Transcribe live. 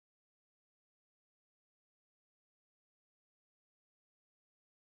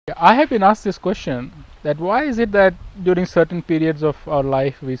I have been asked this question, that why is it that during certain periods of our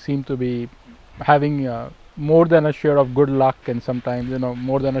life we seem to be having more than a share of good luck, and sometimes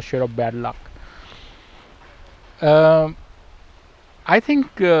more than a share of bad luck. Um I think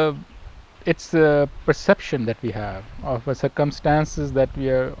it's a perception that we have of a circumstances that we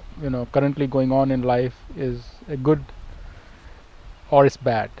are currently going on in life is a good or is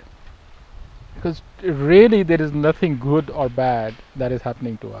bad, because really there is nothing good or bad that is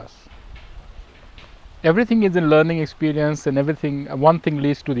happening to us. Everything is a learning experience, and everything, one thing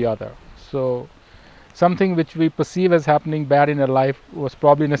leads to the other. So something which we perceive as happening bad in our life was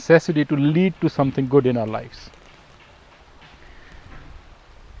probably necessity to lead to something good in our lives.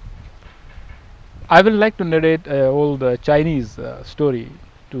 I will like to narrate an old Chinese story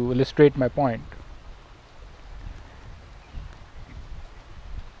to illustrate my point.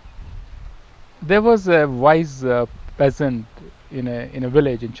 There was a wise peasant in a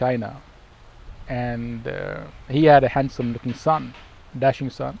village in China, and he had a handsome looking son, dashing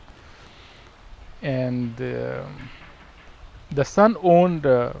son, and the son owned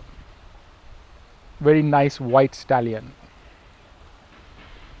a very nice white stallion,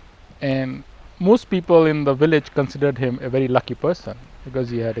 and most people in the village considered him a very lucky person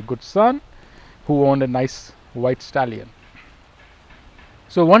because he had a good son who owned a nice white stallion.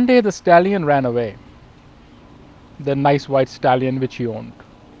 So one day the stallion ran away, the nice white stallion which he owned,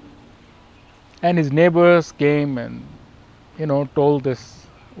 and his neighbors came and told this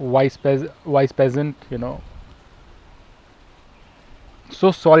wise peasant,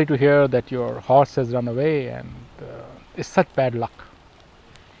 so sorry to hear that your horse has run away, and it's such bad luck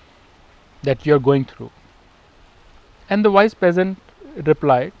that you're going through. And the wise peasant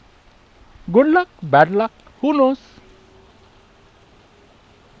replied, good luck, bad luck, who knows?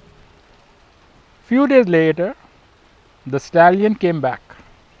 Few days later, the stallion came back,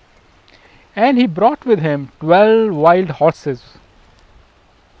 and he brought with him 12 wild horses.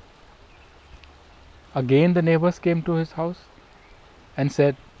 Again the neighbors came to his house and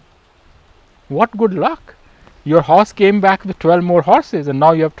said, what good luck! Your horse came back with 12 more horses, and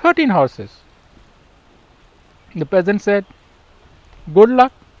now you have 13 horses. The peasant said, good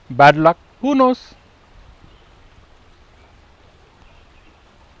luck, bad luck, who knows?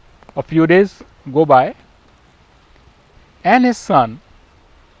 A few days go by, and his son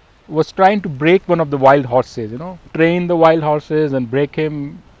was trying to break one of the wild horses, train the wild horses and break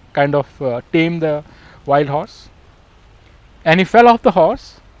him, kind of tame the wild horse. And he fell off the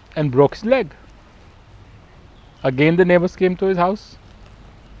horse and broke his leg. Again the neighbors came to his house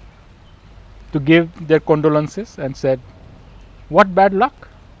to give their condolences and said, what bad luck?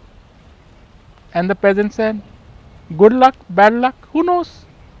 And the peasant said, good luck, bad luck, who knows?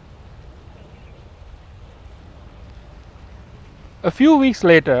 A few weeks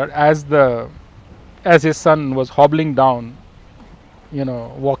later, as his son was hobbling down,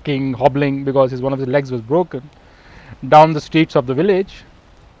 hobbling because one of his legs was broken, down the streets of the village,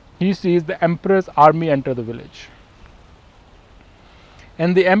 he sees the emperor's army enter the village.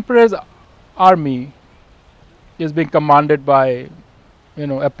 And the emperor's army is being commanded by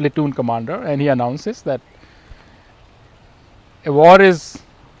a platoon commander, and he announces that a war is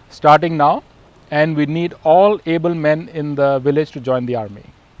starting now, and we need all able men in the village to join the army.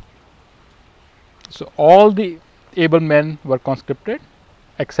 So all the able men were conscripted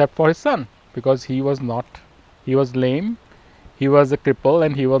except for his son, because he was lame, he was a cripple,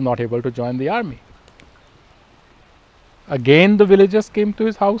 and he was not able to join the army. Again the villagers came to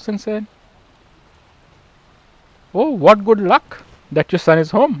his house and said, oh, what good luck that your son is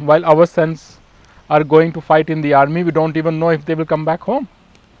home, while our sons are going to fight in the army. We don't even know if they will come back home.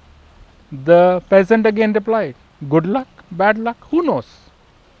 The peasant again replied, good luck, bad luck, who knows?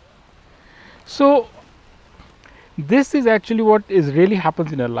 So this is actually what is really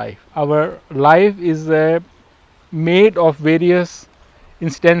happens in our life. Our life is made of various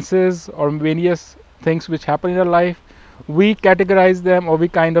instances or various things which happen in our life. We categorize them, or we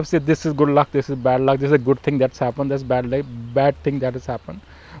kind of say this is good luck, this is bad luck, this is a good thing that's happened, that's bad thing that has happened.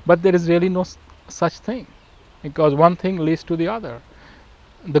 But there is really no such thing, because one thing leads to the other.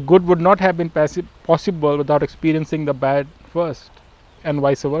 The good would not have been possible without experiencing the bad first, and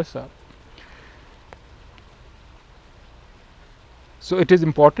vice versa. So it is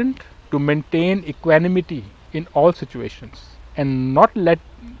important to maintain equanimity in all situations and not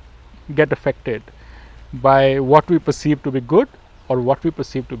get affected by what we perceive to be good or what we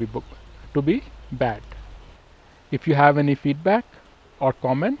perceive to be bad. If you have any feedback or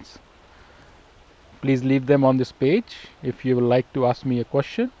comments, please leave them on this page. If you would like to ask me a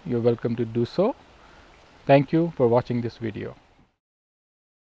question, you're welcome to do so. Thank you for watching this video.